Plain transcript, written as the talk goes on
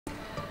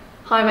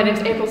Hi, my name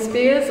is April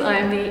Spiers. I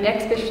am the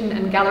Exhibition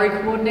and Gallery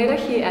Coordinator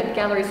here at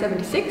Gallery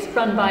 76,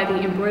 run by the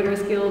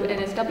Embroiderers Guild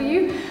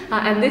NSW,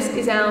 and this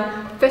is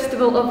our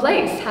Festival of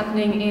Lace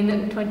happening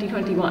in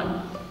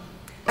 2021.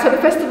 So the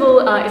festival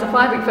is a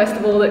 5-week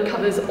festival that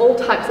covers all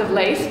types of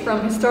lace,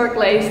 from historic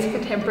lace to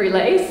contemporary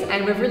lace,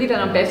 and we've really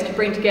done our best to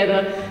bring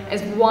together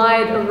as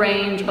wide a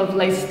range of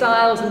lace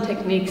styles and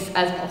techniques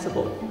as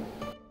possible.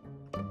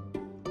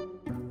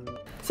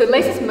 So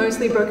lace is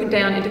mostly broken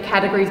down into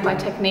categories by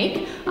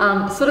technique.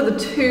 Sort of the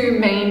two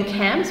main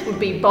camps would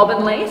be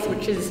bobbin lace,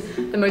 which is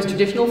the most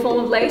traditional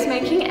form of lace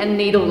making, and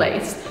needle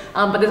lace.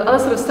 But there's other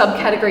sort of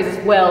subcategories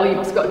as well. You've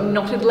also got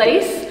knotted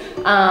lace,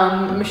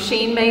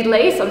 machine-made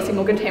lace, obviously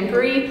more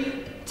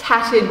contemporary,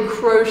 tatted,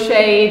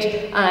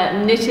 crocheted,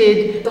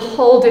 knitted, the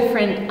whole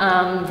different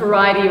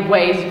variety of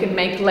ways you can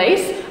make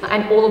lace,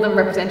 and all of them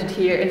represented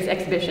here in this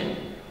exhibition.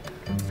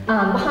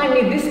 Behind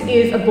me, this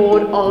is a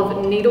board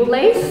of needle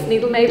lace,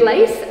 needle-made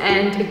lace,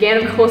 and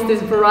again, of course,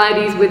 there's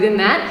varieties within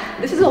that.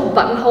 This is all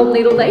buttonhole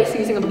needle lace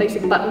using a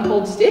basic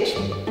buttonhole stitch,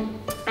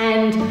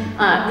 and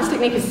this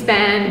technique has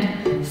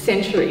spanned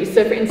centuries.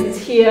 So for instance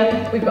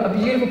here, we've got a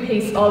beautiful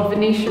piece of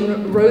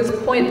Venetian rose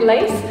point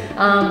lace,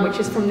 which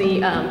is from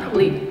the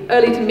probably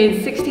early to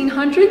mid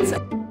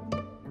 1600s.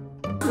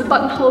 This is a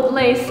buttonhole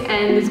lace,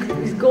 and there's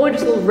these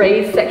gorgeous little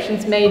raised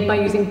sections made by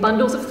using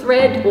bundles of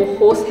thread or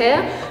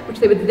horsehair, which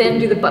they would then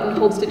do the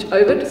buttonhole stitch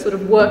over to sort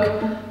of work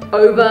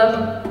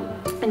over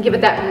and give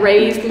it that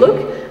raised look.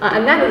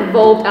 And that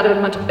evolved out of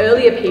a much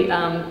earlier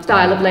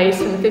style of lace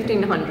from the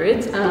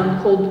 1500s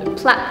called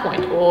plat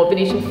point or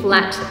Venetian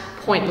flat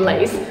point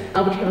lace,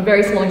 which we have a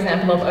very small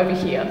example of over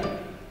here.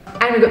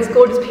 And we've got this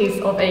gorgeous piece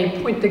of a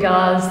Pointe de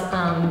Gaze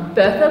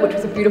Bertha, which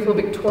was a beautiful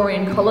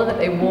Victorian collar that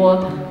they wore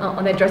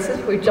on their dresses,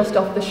 probably just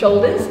off the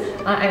shoulders.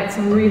 And it's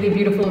a really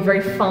beautiful,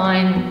 very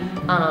fine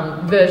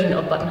version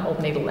of buttonhole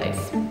needle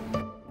lace.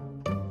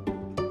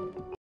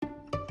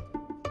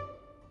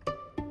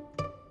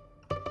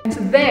 And so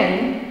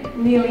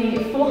then,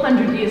 nearly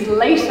 400 years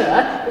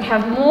later, we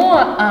have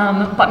more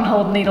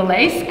buttonhole needle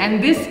lace,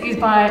 and this is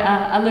by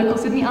a local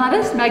Sydney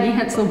artist, Maggie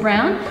Hensel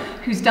Brown,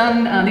 who's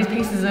done these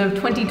pieces of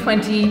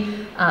 2020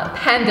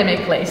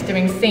 pandemic lace,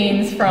 doing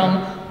scenes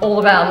from all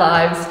of our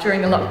lives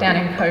during the lockdown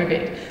and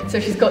COVID. So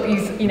she's got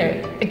these,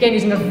 again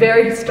using a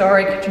very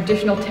historic,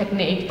 traditional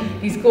technique,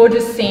 these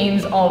gorgeous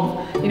scenes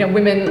of,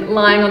 women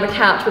lying on the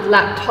couch with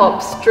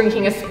laptops,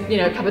 drinking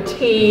a cup of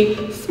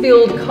tea,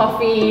 spilled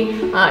coffee,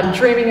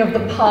 dreaming of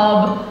the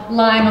pub,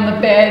 lying on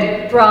the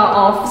bed, bra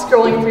off,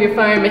 scrolling through your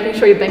phone, making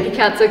sure your bank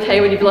account's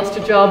okay when you've lost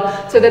your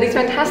job. So they're these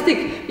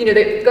fantastic,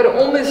 they've got an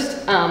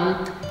almost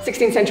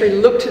 16th century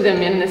look to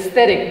them in an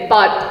aesthetic,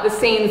 but the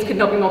scenes could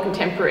not be more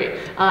contemporary.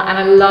 And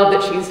I love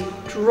that she's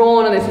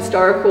drawn on this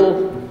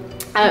historical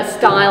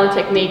style and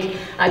technique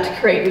to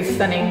create these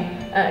stunning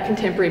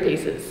contemporary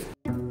pieces.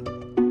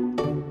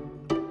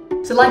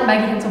 So like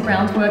Maggie Hensel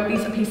Brown's work,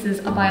 these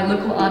pieces are by a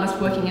local artist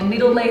working in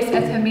needle lace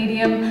as her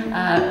medium,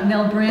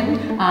 Nell Bryn,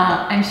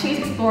 and she's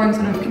exploring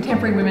sort of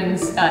contemporary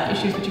women's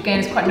issues, which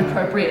again is quite an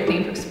appropriate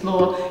theme to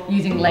explore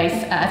using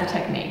lace as a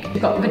technique.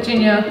 We've got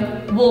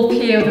Virginia Woolf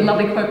here with a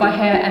lovely quote by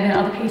her, and then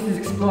other pieces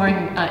exploring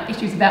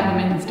issues about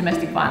women's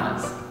domestic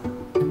violence.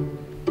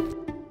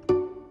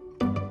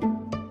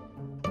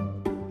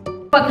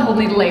 Buttonhole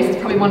needle lace is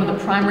probably one of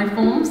the primary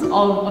forms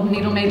of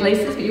needle-made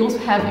laces, but you also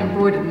have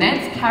embroidered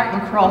nets. Carrot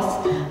and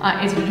cross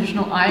is a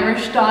traditional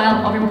Irish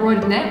style of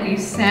embroidered net, where you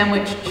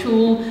sandwich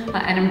tulle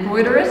and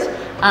embroider it.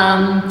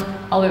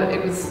 Although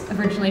it was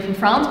originally from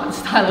France, but the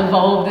style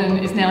evolved and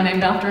is now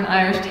named after an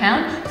Irish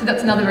town. So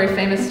that's another very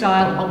famous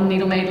style of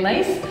needle-made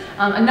lace.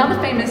 Another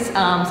famous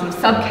sort of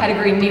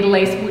subcategory needle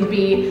lace would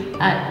be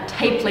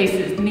tape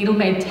laces,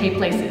 needle-made tape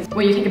laces,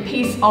 where you take a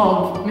piece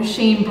of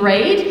machine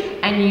braid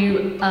and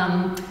you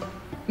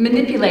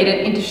manipulate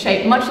it into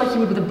shape, much like you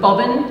would with a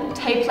bobbin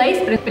tape lace,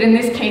 but in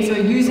this case you're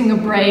using a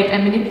braid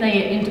and manipulating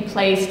it into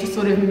place to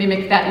sort of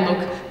mimic that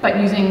look, but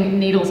using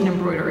needles and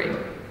embroidery.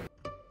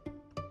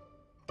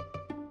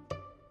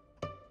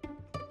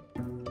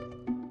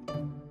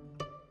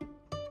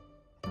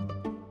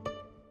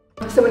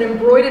 So in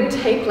embroidered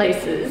tape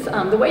laces,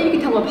 the way you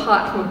can tell them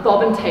apart from a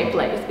bobbin tape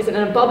lace is that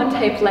in a bobbin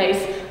tape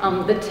lace,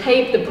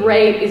 the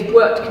braid is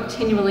worked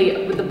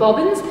continually with the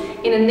bobbins.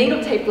 In a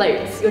needle tape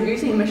lace, you're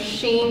using a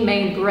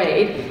machine-made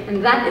braid,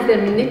 and that is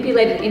then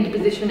manipulated into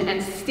position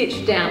and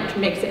stitched down, which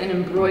makes it an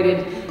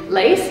embroidered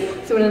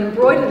lace. So in an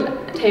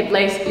embroidered tape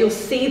lace, you'll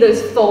see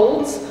those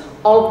folds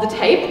of the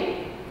tape,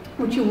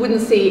 which you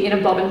wouldn't see in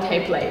a bobbin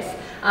tape lace.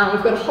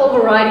 We've got a whole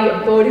variety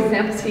of gorgeous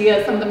examples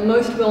here. Some of the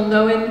most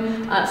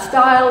well-known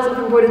styles of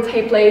embroidered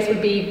tape lace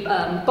would be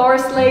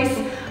Boris lace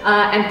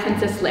and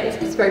princess lace,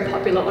 which is very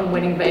popular on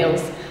wedding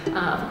veils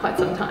for quite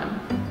some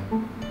time.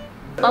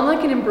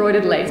 Unlike an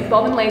embroidered lace,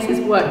 bobbin lace is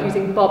worked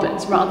using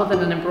bobbins rather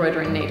than an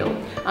embroidering needle.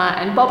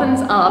 And bobbins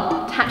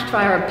are attached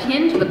via a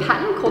pin to the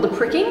pattern called a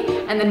pricking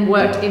and then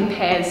worked in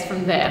pairs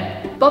from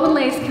there. Bobbin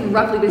lace can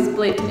roughly be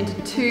split into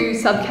two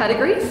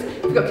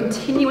subcategories. You've got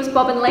continuous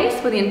bobbin lace,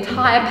 where the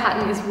entire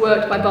pattern is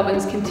worked by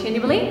bobbins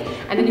continually,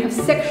 and then you have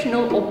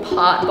sectional or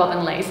part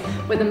bobbin lace,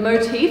 where the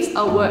motifs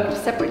are worked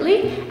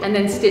separately and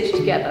then stitched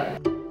together.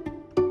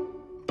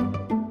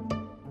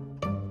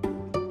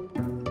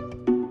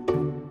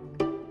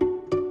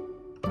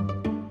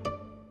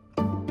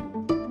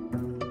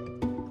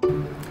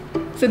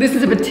 So this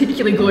is a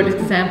particularly gorgeous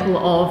example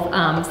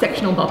of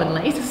sectional bobbin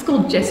lace. It's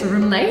called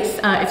Gesserum lace.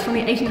 It's from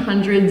the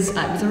 1800s.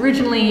 It was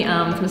originally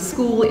from a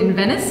school in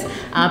Venice,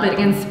 but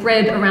again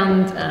spread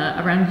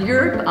around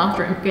Europe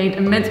after it gained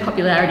immense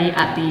popularity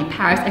at the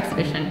Paris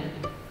exhibition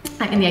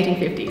in the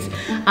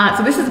 1850s.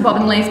 So this is a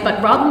bobbin lace,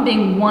 but rather than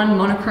being one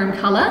monochrome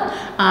colour,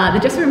 the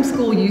Gesserum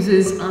school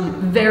uses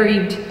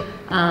varied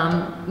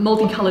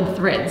multicolored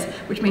threads,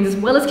 which means as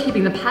well as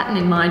keeping the pattern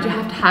in mind, you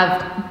have to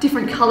have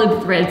different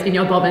colored threads in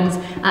your bobbins,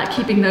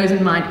 keeping those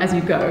in mind as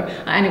you go.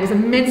 And it was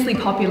immensely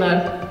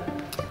popular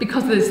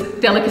because of this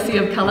delicacy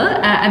of color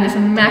and this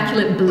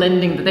immaculate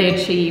blending that they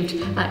achieved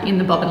in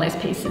the bobbin lace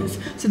pieces.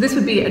 So this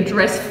would be a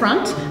dress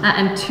front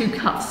and 2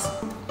 cuffs.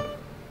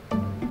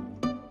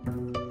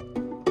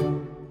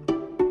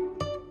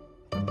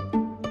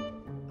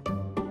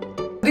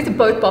 These are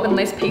both bobbin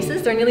lace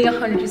pieces. They're nearly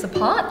 100 years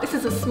apart. This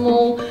is a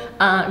small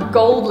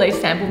gold lace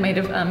sample made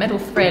of metal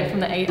thread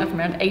from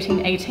around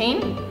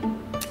 1818.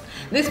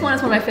 This one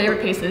is one of my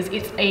favourite pieces.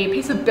 It's a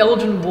piece of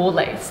Belgian war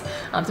lace.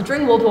 So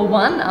during World War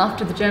I,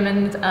 after the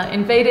Germans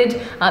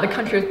invaded, the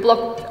country was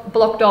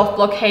blocked off,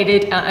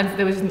 blockaded, and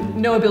there was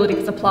no ability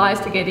for supplies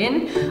to get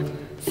in.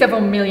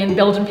 Several million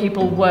Belgian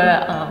people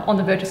were on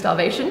the verge of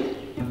starvation.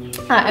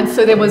 And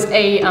so there was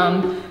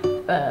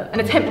an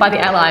attempt by the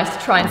Allies to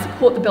try and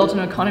support the Belgian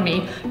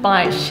economy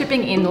by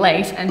shipping in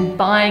lace and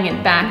buying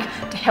it back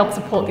to help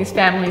support these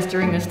families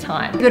during this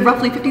time. We had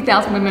roughly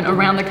 50,000 women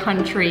around the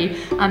country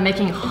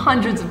making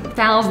hundreds of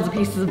thousands of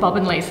pieces of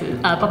bobbin lace,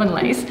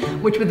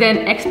 which were then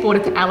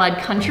exported to Allied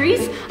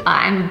countries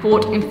and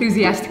bought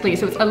enthusiastically.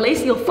 So it's a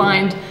lace you'll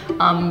find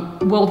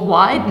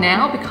worldwide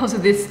now because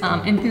of this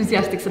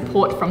enthusiastic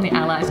support from the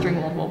Allies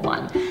during World War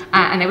I.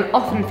 And they would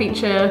often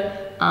feature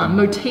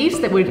motifs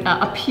that would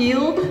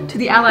appeal to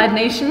the Allied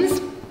nations.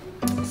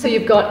 So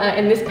you've got,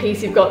 in this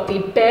piece, you've got the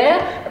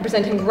bear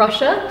representing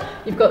Russia,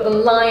 you've got the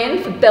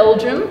lion for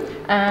Belgium,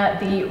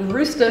 the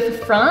rooster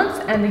for France,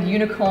 and the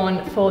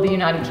unicorn for the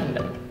United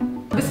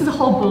Kingdom. This is a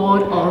whole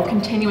board of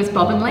continuous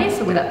bobbin lace,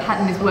 so where that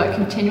pattern is worked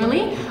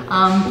continually.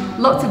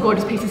 Lots of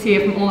gorgeous pieces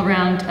here from all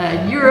around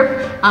Europe.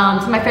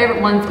 So my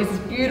favourite ones is this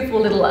beautiful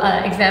little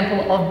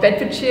example of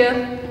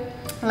Bedfordshire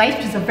lace,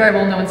 which is a very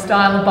well-known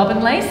style of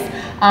bobbin lace.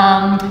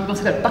 We've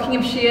also got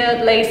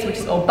Buckinghamshire lace, which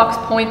is, or Buck's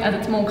Point as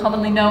it's more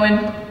commonly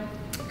known.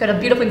 We've got a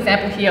beautiful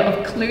example here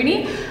of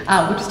Cluny,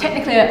 which is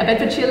technically a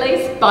Bedfordshire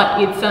lace, but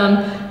it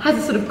has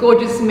a sort of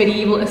gorgeous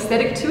medieval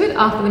aesthetic to it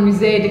after the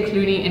Musée de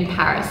Cluny in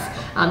Paris.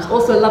 There's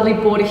also a lovely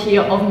border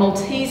here of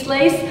Maltese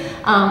lace.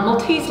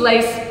 Maltese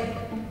lace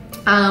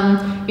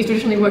is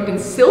traditionally worked in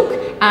silk,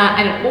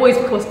 and it always,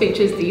 of course,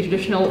 features the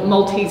traditional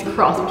Maltese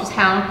cross, which is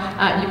how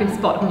you can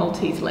spot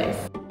Maltese lace.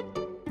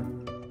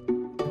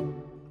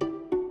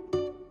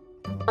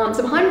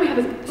 So behind me we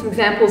have some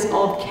examples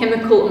of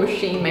chemical or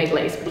machine-made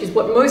lace, which is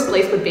what most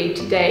lace would be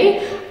today.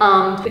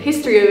 The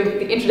history of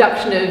the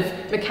introduction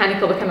of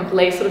mechanical or chemical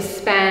lace sort of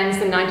spans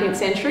the 19th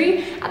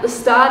century. At the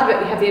start of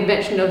it, we have the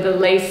invention of the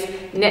lace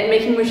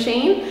net-making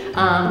machine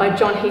by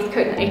John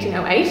Heathcote in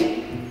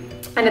 1808.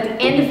 And at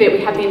the end of it,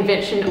 we have the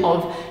invention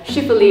of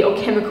schifferli or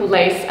chemical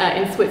lace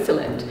in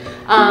Switzerland.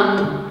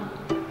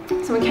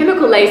 So in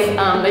chemical lace,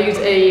 they use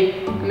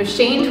a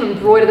machine to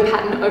embroider the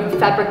pattern over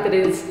fabric that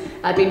is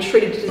being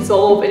treated to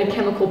dissolve in a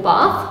chemical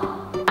bath,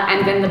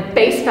 and then the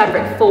base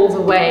fabric falls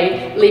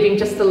away, leaving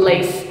just the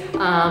lace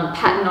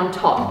pattern on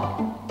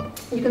top.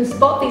 You can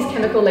spot these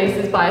chemical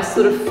laces by a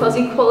sort of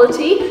fuzzy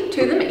quality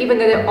to them, even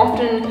though they're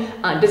often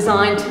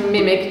designed to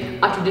mimic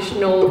a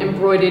traditional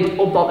embroidered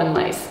or bobbin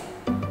lace.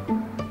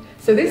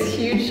 So this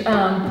huge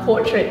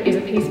portrait is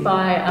a piece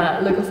by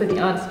local Sydney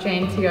artist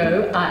Jane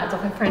Teo. It's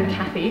of her friend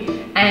Kathy,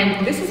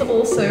 and this is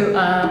also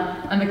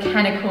a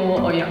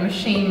mechanical or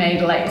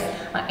machine-made lace.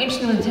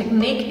 Interestingly, the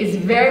technique is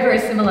very, very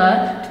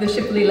similar to the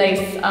schifferli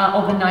lace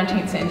of the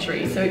 19th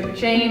century. So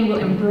Jane will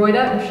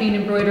embroider, machine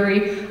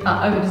embroidery,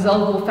 over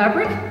dissolvable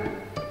fabric.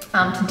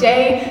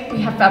 Today we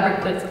have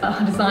fabric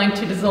that's designed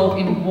to dissolve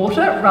in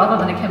water rather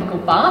than a chemical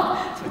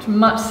bath, so it's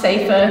much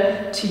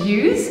safer to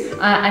use,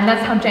 and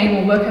that's how Jane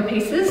will work her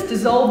pieces,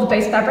 dissolve the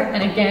base fabric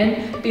and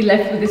again be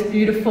left with this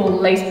beautiful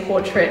lace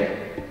portrait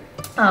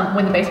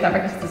when the base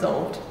fabric is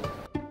dissolved.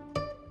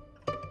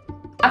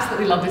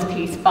 Absolutely love this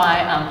piece by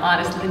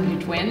artist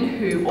Linda Dwyn,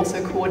 who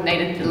also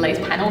coordinated the lace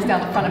panels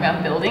down the front of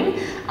our building.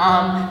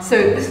 So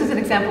this is an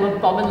example of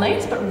bobbin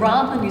lace, but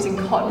rather than using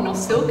cotton or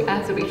silk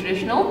as would be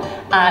traditional,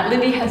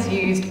 Lindy has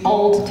used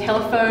old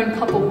telephone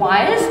copper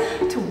wires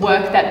to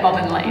work that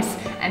bobbin lace.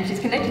 And she's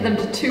connected them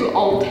to 2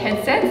 old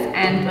headsets,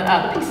 and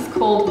the piece is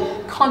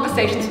called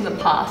Conversations from the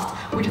Past,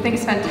 which I think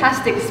is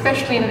fantastic,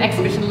 especially in an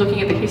exhibition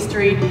looking at the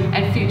history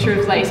and future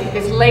of lace,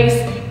 because lace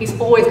is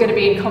always going to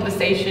be in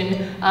conversation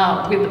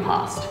with the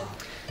past.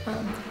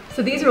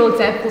 So these are all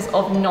examples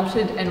of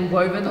knotted and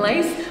woven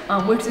lace,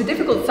 which is a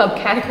difficult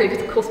subcategory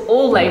because of course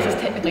all lace is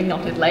technically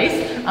knotted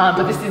lace,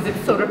 but this is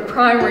its sort of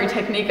primary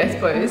technique, I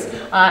suppose.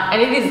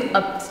 And it is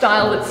a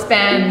style that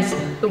spans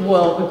the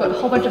world. We've got a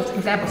whole bunch of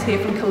examples here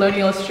from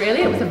colonial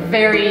Australia. It was a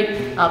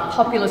very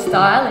popular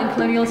style in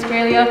colonial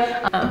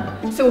Australia.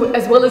 So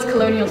as well as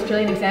colonial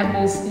Australian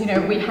examples, you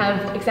know, we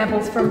have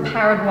examples from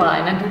Paraguay.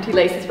 Nanduti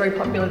lace is very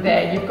popular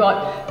there. You've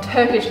got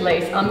Turkish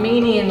lace,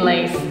 Armenian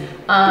lace,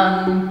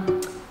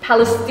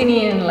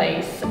 Palestinian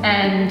lace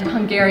and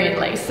Hungarian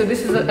lace. So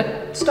this is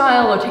a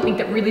style or technique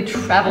that really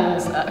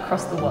travels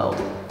across the world.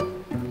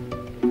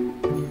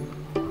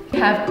 We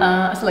have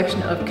a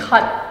selection of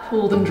cut,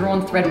 pulled and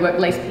drawn threadwork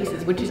lace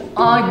pieces, which is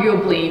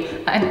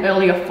arguably an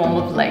earlier form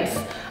of lace.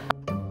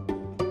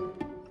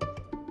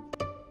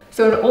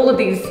 So in all of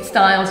these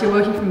styles, you're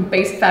working from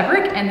base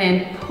fabric and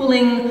then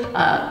pulling,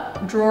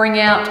 drawing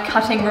out,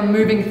 cutting,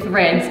 removing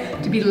threads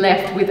to be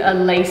left with a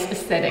lace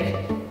aesthetic.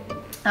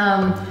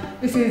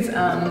 This is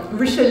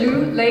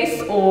Richelieu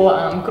lace or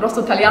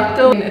grosso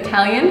tagliato in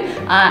Italian,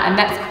 and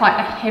that's quite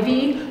a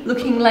heavy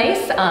looking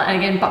lace, and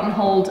again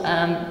buttonholed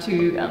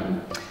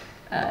to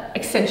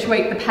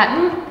accentuate the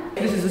pattern.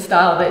 This is a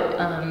style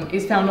that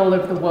is found all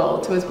over the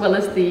world. So as well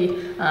as the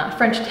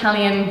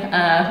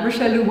French-Italian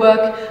Richelieu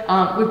work,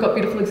 we've got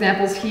beautiful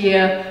examples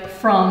here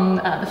from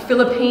the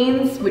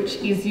Philippines, which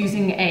is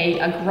using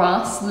a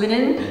grass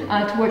linen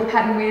to work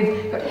pattern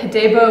with. We've got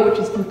Hedebo, which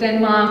is from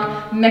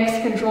Denmark,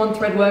 Mexican drawn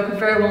threadwork, a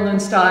very well-known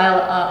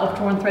style of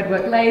drawn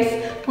threadwork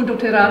lace, Punto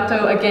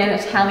Tirato, again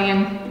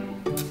Italian,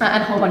 and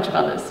a whole bunch of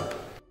others.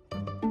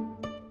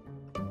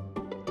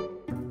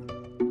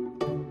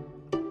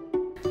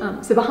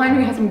 So behind me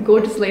we have some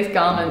gorgeous lace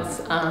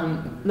garments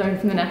loaned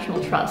from the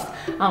National Trust,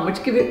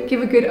 which give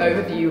a good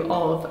overview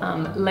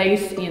of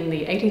lace in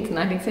the 18th and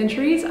 19th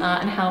centuries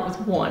and how it was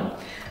worn.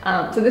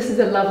 So this is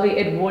a lovely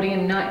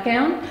Edwardian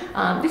nightgown.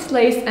 This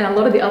lace and a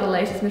lot of the other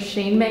lace is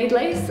machine-made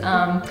lace.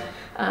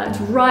 It's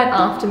right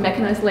after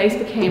mechanized lace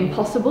became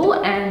possible,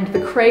 and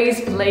the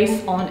craze for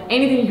lace on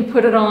anything you could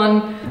put it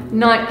on,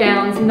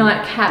 nightgowns,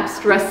 nightcaps,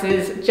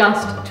 dresses,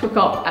 just took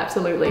off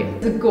absolutely.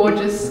 It's a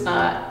gorgeous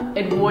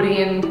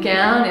Edwardian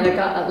gown in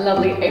a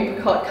lovely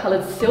apricot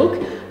coloured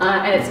silk,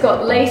 and it's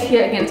got lace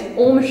here. Again, it's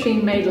all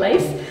machine-made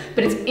lace,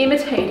 but it's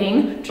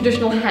imitating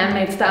traditional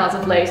handmade styles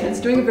of lace, and it's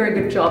doing a very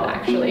good job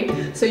actually.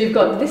 So you've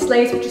got this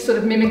lace, which is sort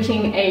of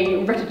mimicking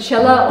a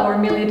reticella or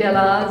Emilia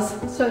Delars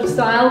sort of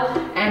style,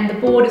 and the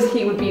borders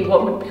here would be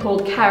what would be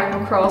called carrot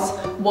and cross,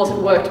 was it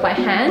worked by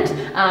hand,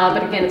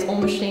 but again it's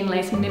all machine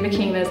lace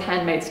mimicking those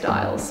handmade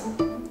styles.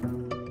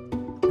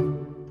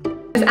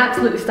 This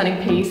absolutely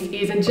stunning piece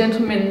is a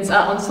gentleman's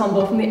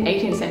ensemble from the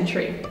 18th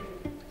century.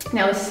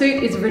 Now the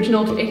suit is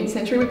original to the 18th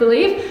century, we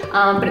believe,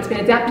 but it's been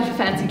adapted to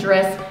fancy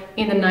dress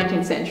in the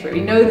 19th century.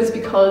 We know this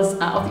because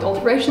of the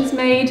alterations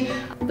made.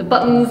 The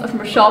buttons are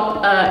from a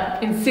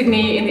shop in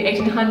Sydney in the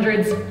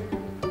 1800s.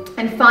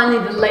 And finally,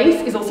 the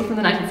lace is also from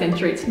the 19th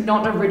century. It's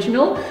not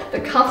original.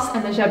 The cuffs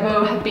and the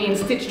jabot have been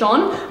stitched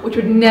on, which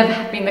would never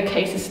have been the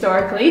case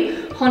historically.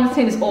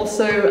 Honiton is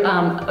also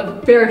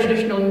a very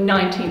traditional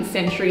 19th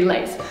century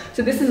lace.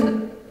 So this is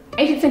an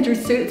 18th century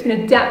suit that's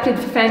been adapted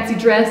for fancy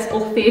dress or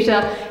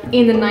theatre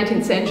in the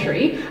 19th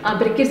century,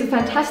 but it gives a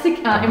fantastic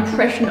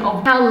impression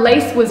of how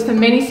lace was for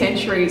many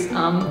centuries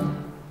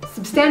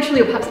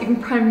substantially or perhaps even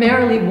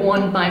primarily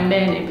worn by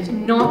men. It was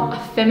not a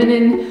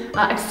feminine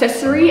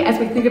accessory as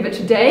we think of it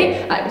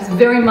today. It was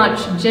very much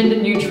gender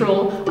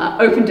neutral,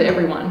 open to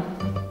everyone.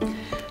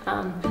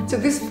 So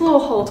this floor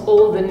holds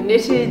all the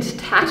knitted,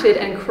 tattered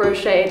and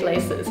crocheted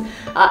laces.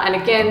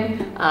 And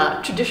again,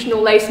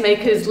 traditional lace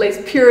makers, lace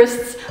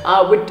purists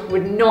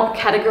would not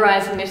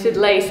categorize knitted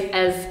lace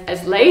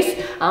as lace.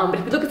 But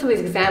if you look at some of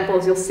these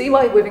examples, you'll see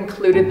why we've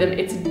included them.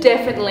 It's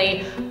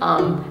definitely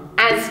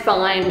as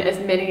fine as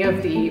many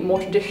of the more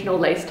traditional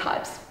lace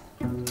types.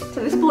 So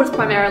this board is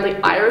primarily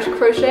Irish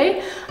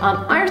crochet.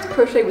 Irish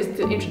crochet was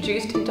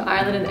introduced into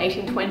Ireland in the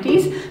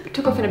 1820s, but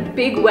took off in a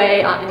big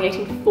way in the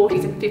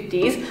 1840s and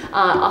 50s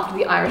after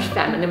the Irish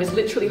famine. There was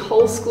literally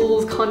whole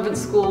schools, convent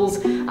schools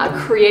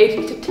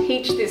created to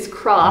teach this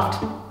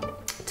craft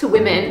to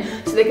women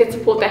so they could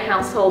support their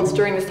households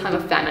during this time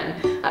of famine.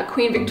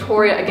 Queen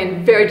Victoria,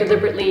 again, very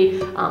deliberately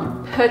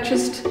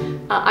purchased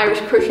Irish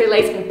crochet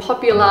lace and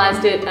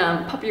popularized it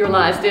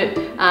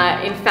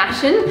in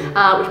fashion,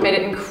 which made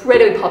it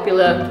incredibly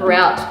popular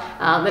throughout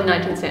the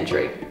 19th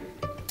century.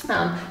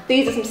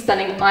 These are some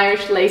stunning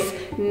Irish lace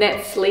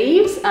net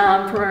sleeves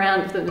from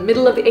around the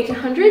middle of the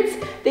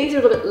 1800s. These are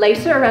a little bit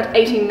later, around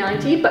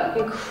 1890, but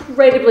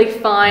incredibly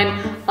fine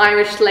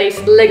Irish lace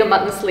leg and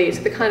button sleeves,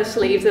 the kind of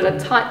sleeves that are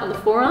tight on the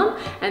forearm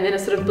and then a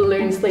sort of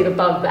balloon sleeve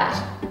above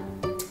that.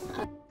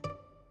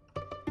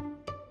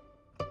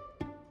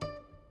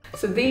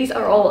 So these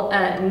are all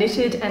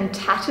knitted and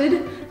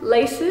tattered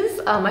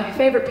laces. My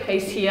favorite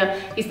piece here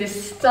is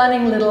this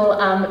stunning little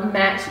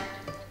mat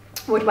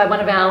worked by one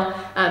of our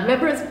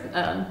members,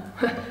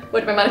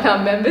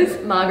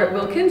 Margaret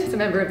Wilkins, who's a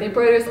member of the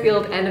Embroiderers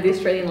Guild and of the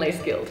Australian Lace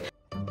Guild.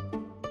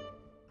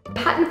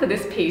 pattern for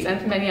this piece, and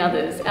for many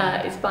others,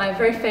 is by a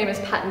very famous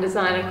pattern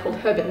designer called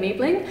Herbert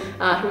Niebling,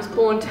 who was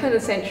born turn of the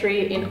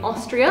century in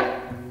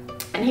Austria.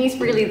 And he's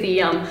really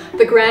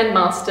the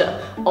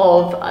grandmaster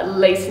of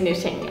lace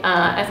knitting.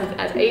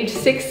 At age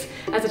 6,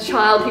 as a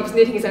child, he was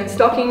knitting his own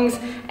stockings.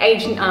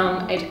 Age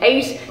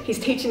 8, he's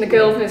teaching the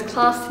girls in his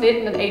class to knit,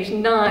 and at age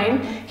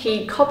 9,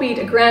 he copied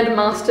a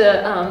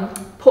grandmaster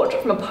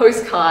portrait from a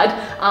postcard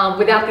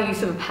without the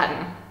use of a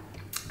pattern.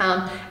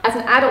 As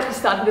an adult, he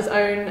started his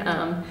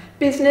own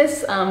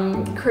business,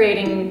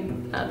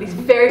 creating these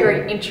very,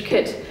 very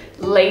intricate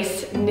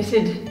lace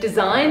knitted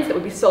designs that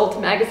would be sold to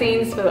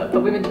magazines for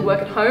women to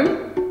work at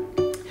home.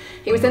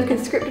 He was then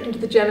conscripted into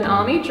the German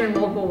army during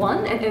World War I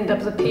and ended up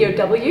as a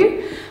POW.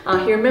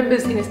 He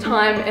remembers in his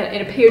time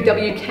in a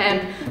POW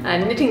camp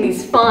knitting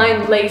these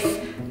fine lace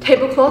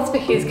tablecloths for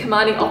his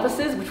commanding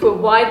officers, which were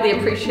widely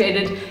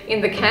appreciated in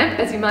the camp,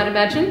 as you might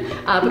imagine,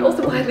 but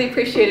also widely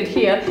appreciated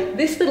here.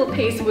 This little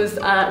piece was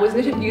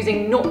knitted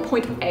using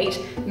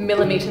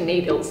 0.8mm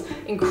needles.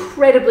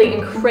 Incredibly,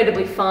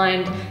 incredibly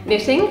fine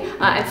knitting,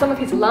 and some of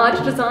his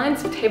larger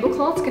designs for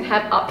tablecloths can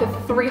have up to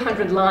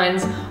 300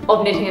 lines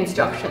of knitting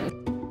instructions.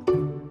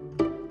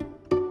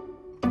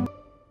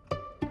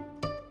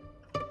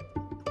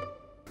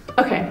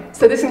 Okay,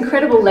 so this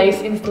incredible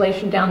lace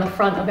installation down the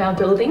front of our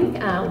building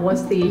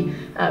was the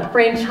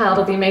brainchild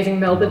of the amazing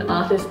Melbourne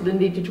artist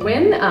Lindy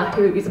Djwen,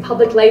 who is a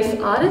public lace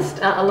artist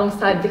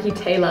alongside Vicky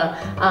Taylor,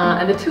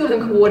 and the two of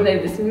them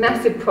coordinated this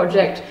massive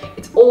project.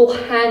 It's all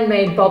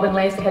handmade bobbin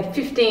lace. They had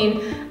 15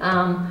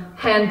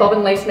 hand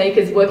bobbin lace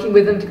makers working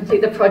with them to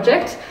complete the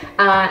project,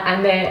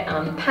 and their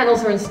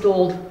panels are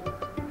installed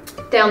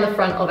down the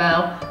front of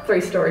our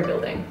 3-story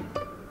building.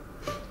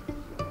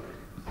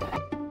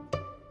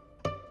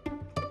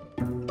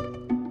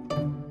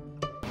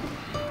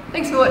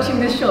 Thanks for watching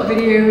this short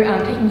video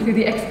taking you through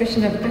the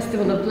exhibition of the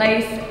Festival of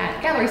Lace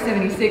at Gallery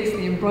 76,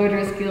 the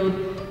Embroiderers Guild,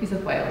 New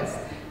South Wales.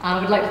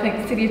 I would like to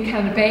thank the City of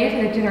Canada Bay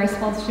for their generous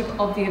sponsorship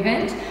of the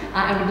event,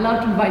 and would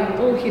love to invite you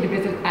all here to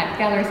visit at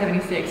Gallery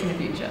 76 in the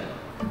future.